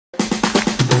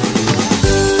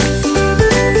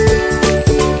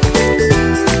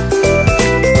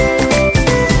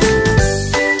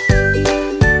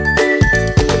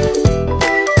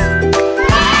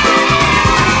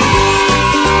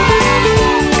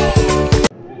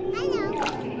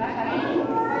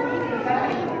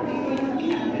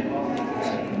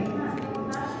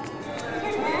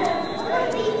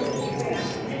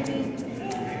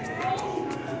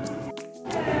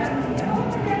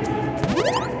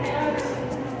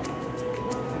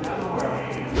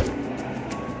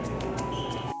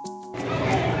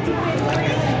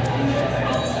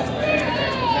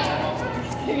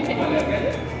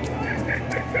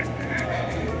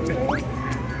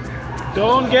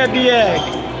Don't get the egg.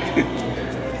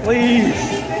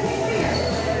 Please.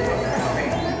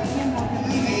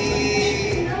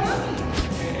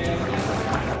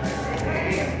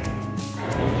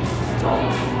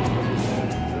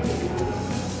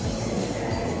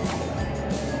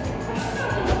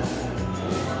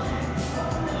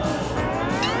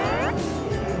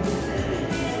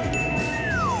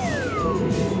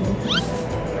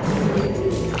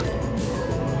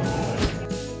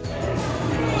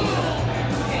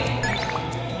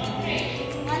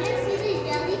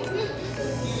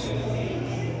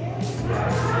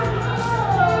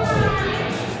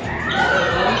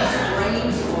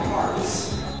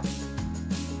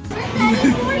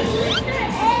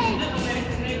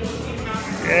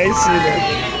 Yeah, I see that.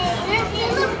 They're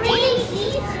celebrating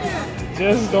Easter.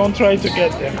 Just don't try to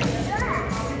get them.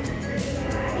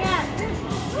 Yeah.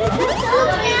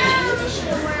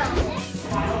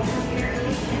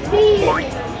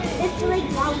 It's like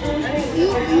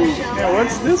Yeah,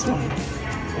 what's this one?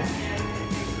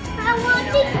 I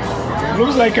want it.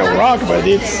 Looks like a rock, but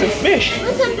it's a fish.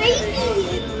 It's a baby.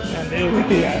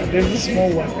 And there's a small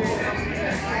one.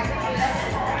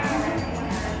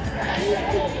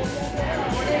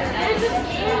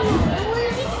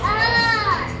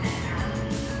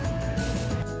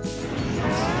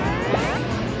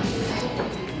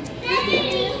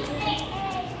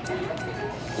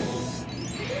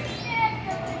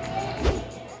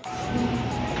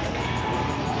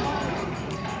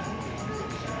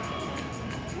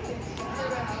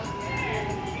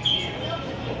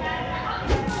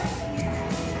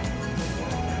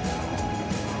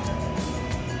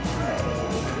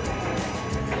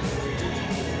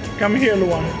 Come here,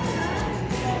 Luana.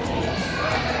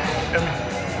 Come here.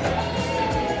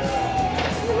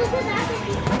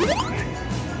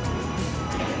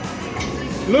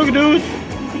 Look, dude.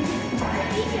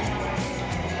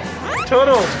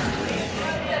 Turtle.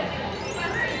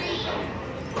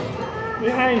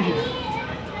 Behind you.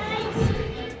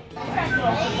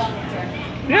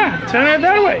 Yeah, turn it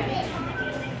that way.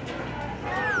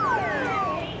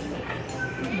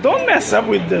 Don't mess up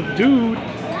with the dude.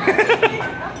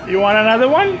 You want another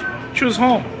one? Choose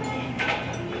home.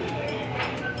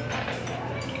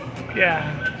 Yeah,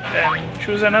 then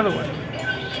choose another one.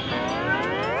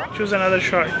 Choose another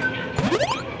shark.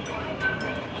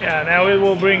 Yeah, now it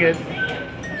will bring it.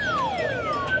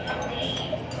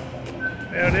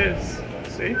 There it is.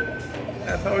 See?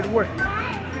 That's how it works.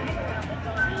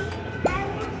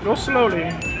 Go slowly.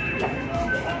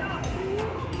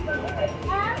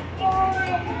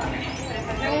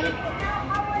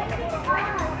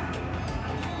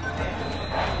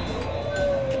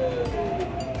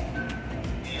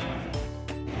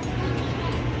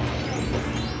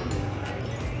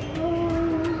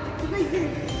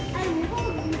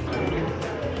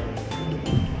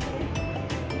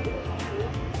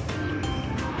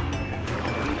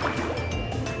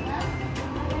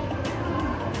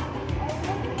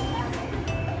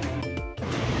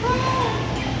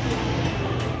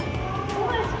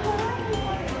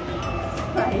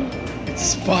 It's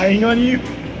spying on you.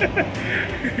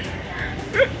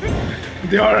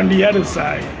 They are on the other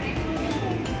side.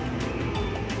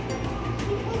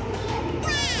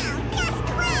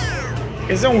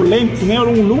 Esse é lente, né? Era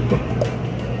lupa.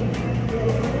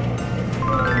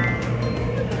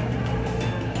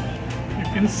 You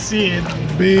can see it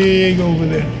big over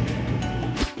there.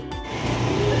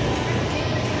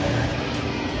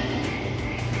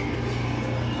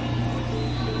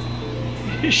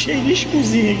 Cheio de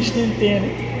escusinha que tem antena.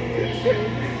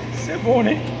 Isso é bom,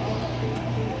 né?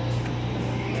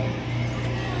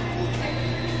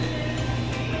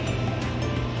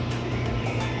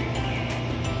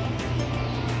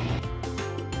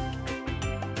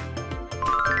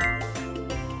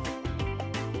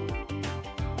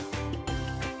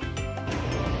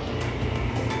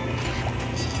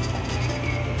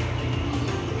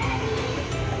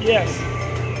 Yes.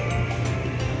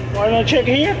 Why not check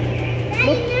here?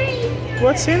 Look,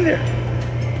 what's in there?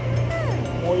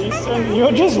 More Easter.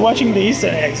 You're just watching the Easter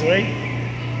eggs, right?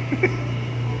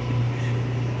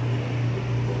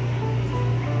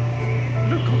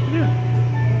 Look over there.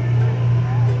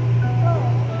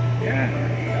 Yeah.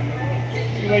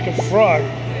 You're like a frog.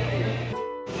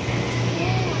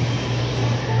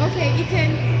 Okay,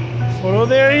 Ethan. Follow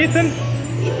there, Ethan.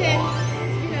 Ethan.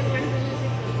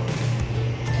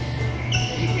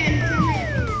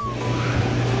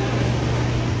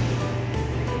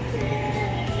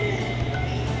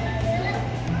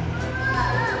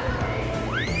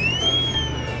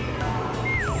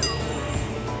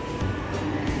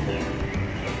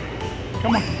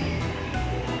 Come on.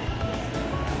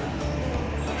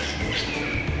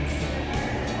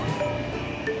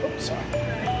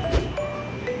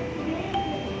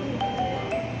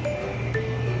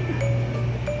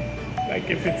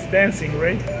 if it's dancing,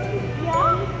 right?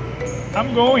 Yeah.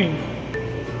 I'm going.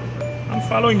 I'm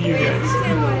following you guys.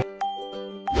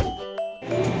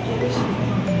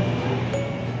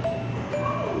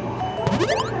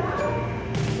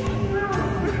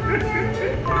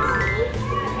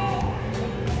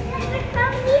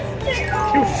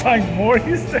 You find more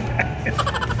Easter eggs.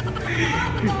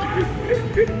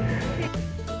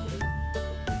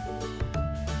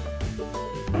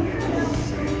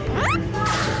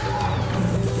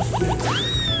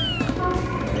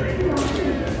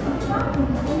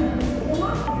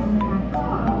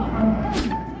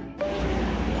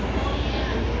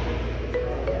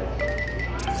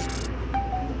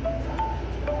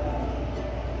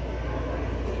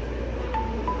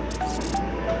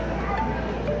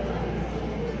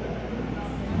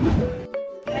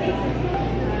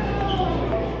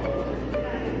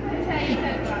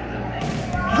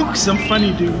 Look, some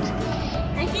funny dudes.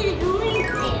 I can go in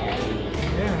there.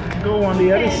 Yeah, go on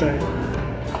the other side.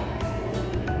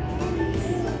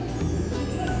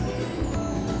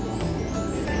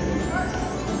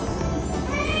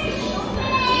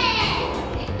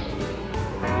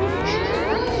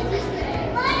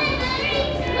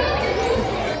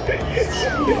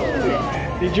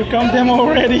 Did you count them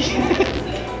already?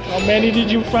 How many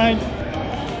did you find?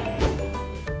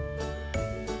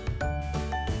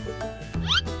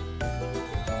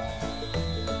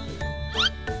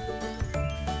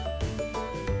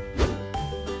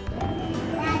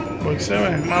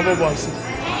 Observe, marble balls.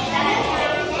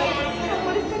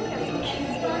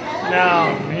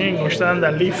 Não, nem gostando da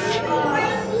leaf.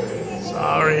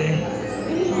 Sorry.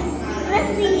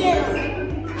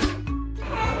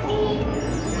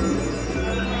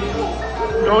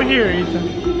 Go here, Ethan.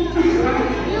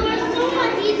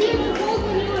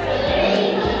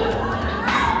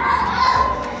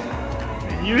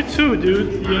 You too,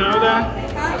 dude. You know that?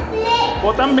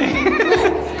 Eu também.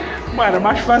 Mas era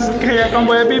mais fácil do que carregar com a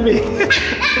boia bebê.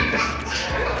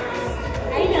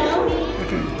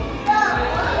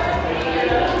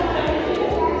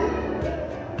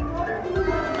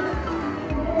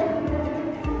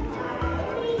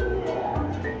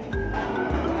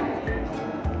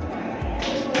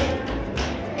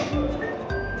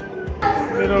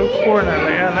 Little corner,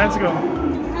 yeah, let's go.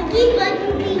 Huggy,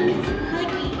 Huggy means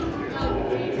Huggy.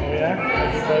 Oh yeah?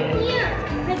 Here.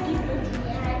 Huggy,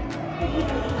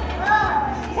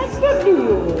 What's that do?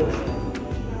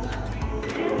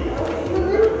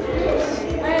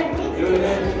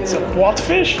 It's a what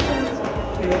fish?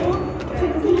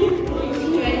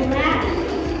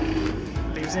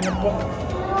 Lives in a pot.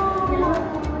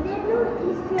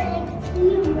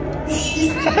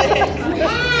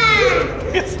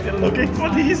 You're still looking for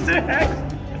the Easter eggs?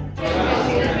 Don't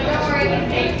worry, just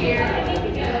stay here.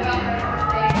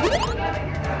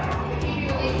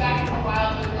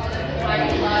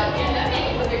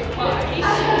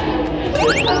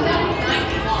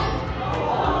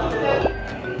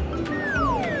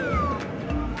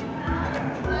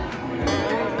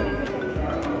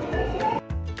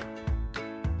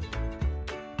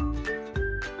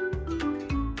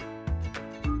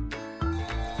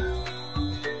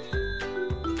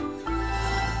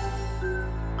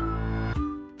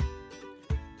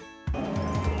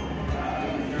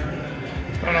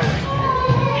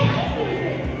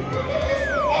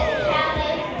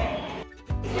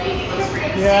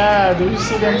 Yeah, do you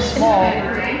see them small?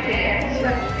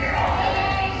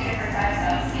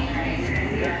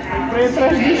 Play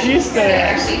atrás dos Easter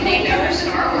eggs.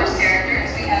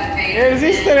 There's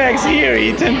Easter eggs here,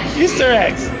 Ethan. Easter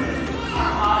eggs.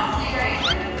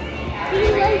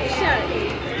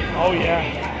 Oh yeah.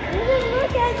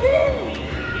 Look at them.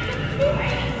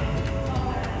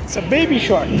 It's a baby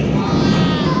shark.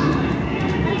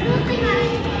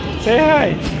 Say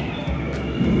hi.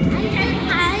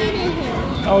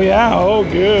 Oh yeah, oh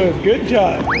good, good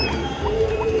job.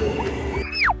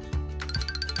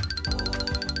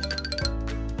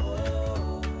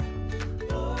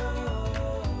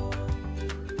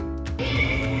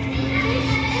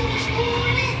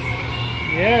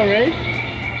 Yeah, right?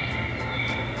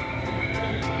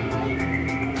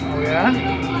 Oh yeah?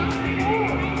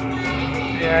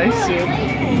 Yeah, I see it.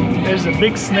 There's a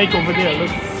big snake over there,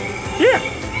 look. Here!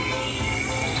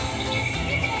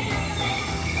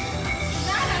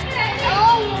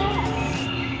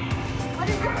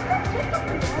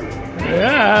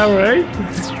 Yeah, right?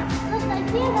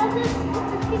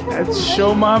 Let's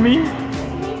show mommy.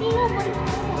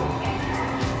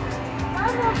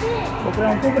 Vou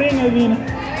pegar cobrinho, Evina.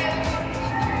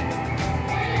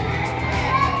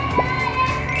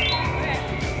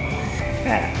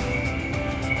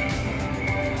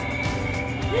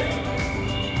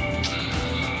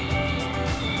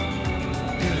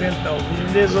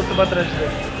 Beleza, outro pra trás dele.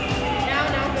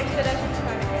 Não, vou tirar essa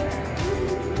história.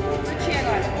 Curti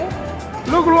agora.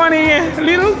 Look, Luana,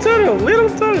 little turtle.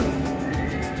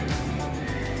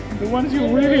 The ones you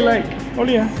really like.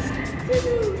 Olha.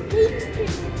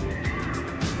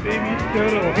 Baby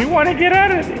turtle. He want to get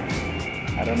out of it.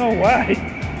 I don't know why.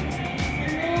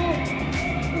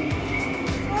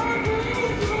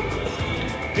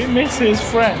 He misses his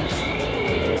friends.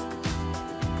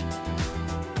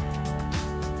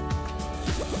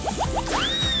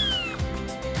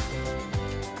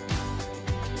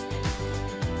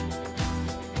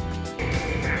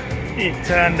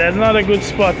 Ethan, that's not a good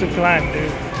spot to climb,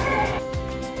 dude.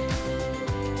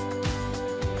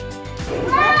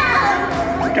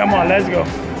 Come on, let's go.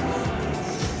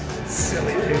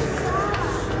 Silly dude.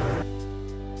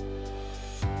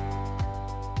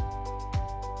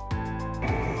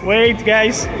 Wait,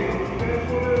 guys.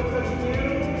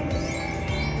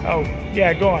 Oh,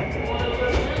 yeah, go on.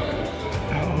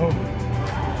 Oh.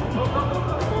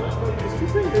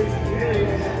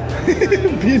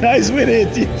 Be nice with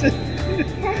it, Ethan.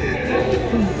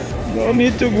 Don't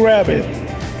need to grab it.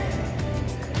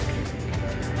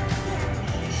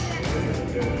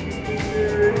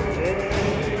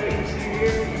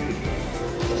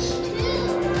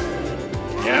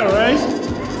 Yeah, right?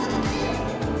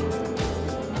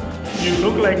 You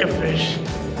look like a fish.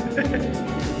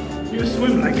 You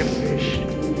swim like a fish.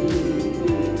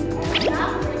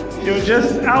 You're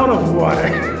just out of water.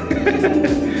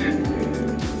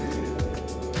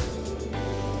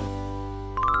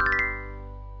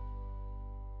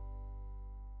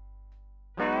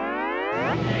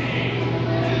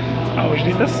 Hoje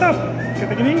ainda sabe,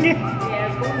 porque tem ninguém.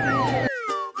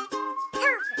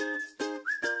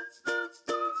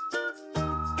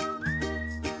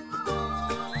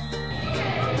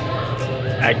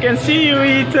 I can see you,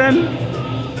 Ethan.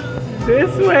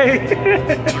 This way.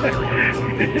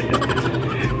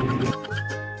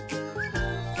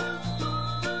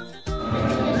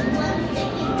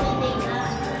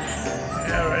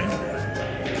 Yeah, right.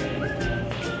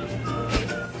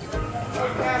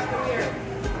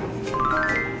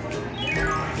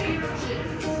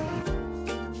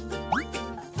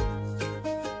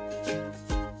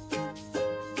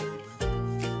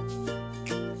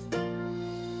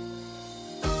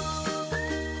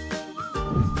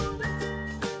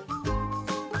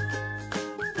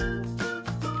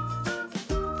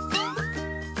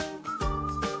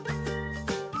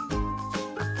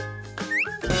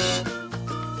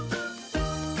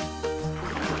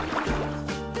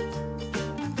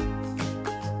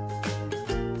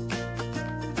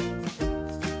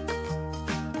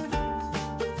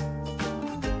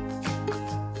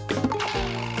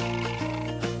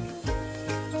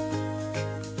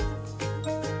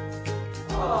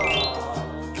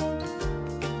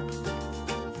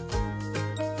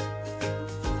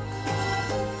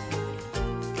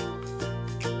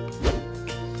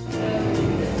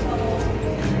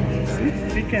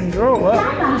 He can grow up.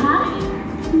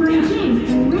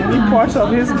 Any parts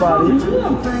of his body.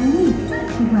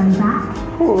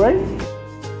 Cool, right?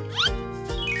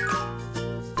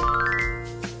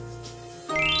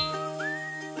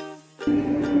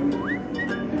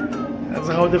 That's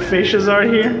how the fishes are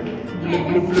here. Bloop,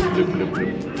 bloop, bloop, bloop, bloop,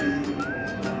 bloop.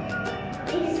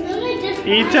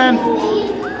 Ethan!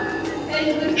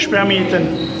 Spare me, Ethan.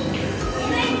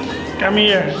 Come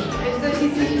here.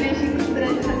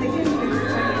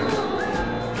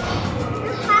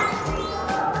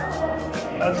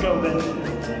 Let's go then.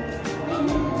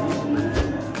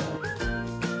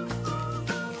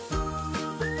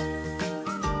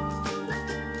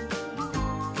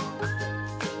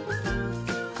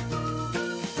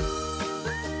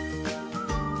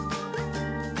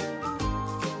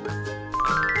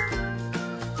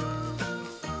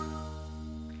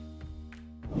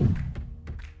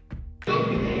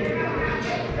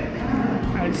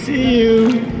 I see you.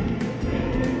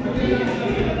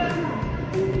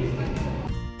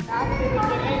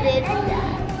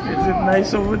 Is it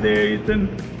nice over there, Ethan?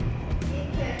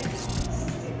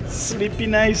 Sleepy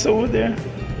nice over there?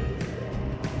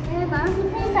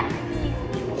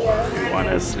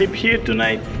 Wanna sleep here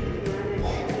tonight? So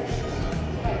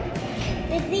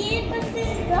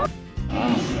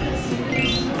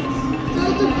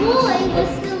the boy was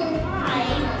still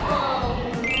alive.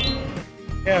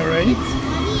 Yeah, right? It's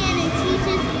funny and it teaches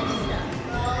you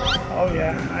stuff. Oh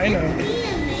yeah, I know. Be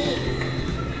amazed.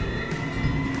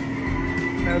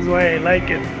 That's why I like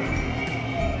it.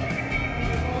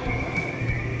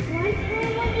 One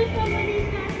time under some of these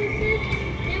mattresses,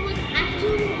 there was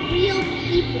actual real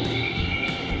people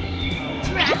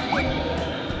trapped in them.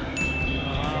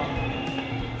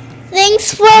 Thanks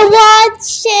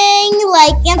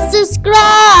like and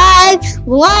subscribe.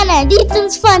 Luana and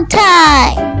Ethan's Fun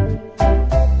Time.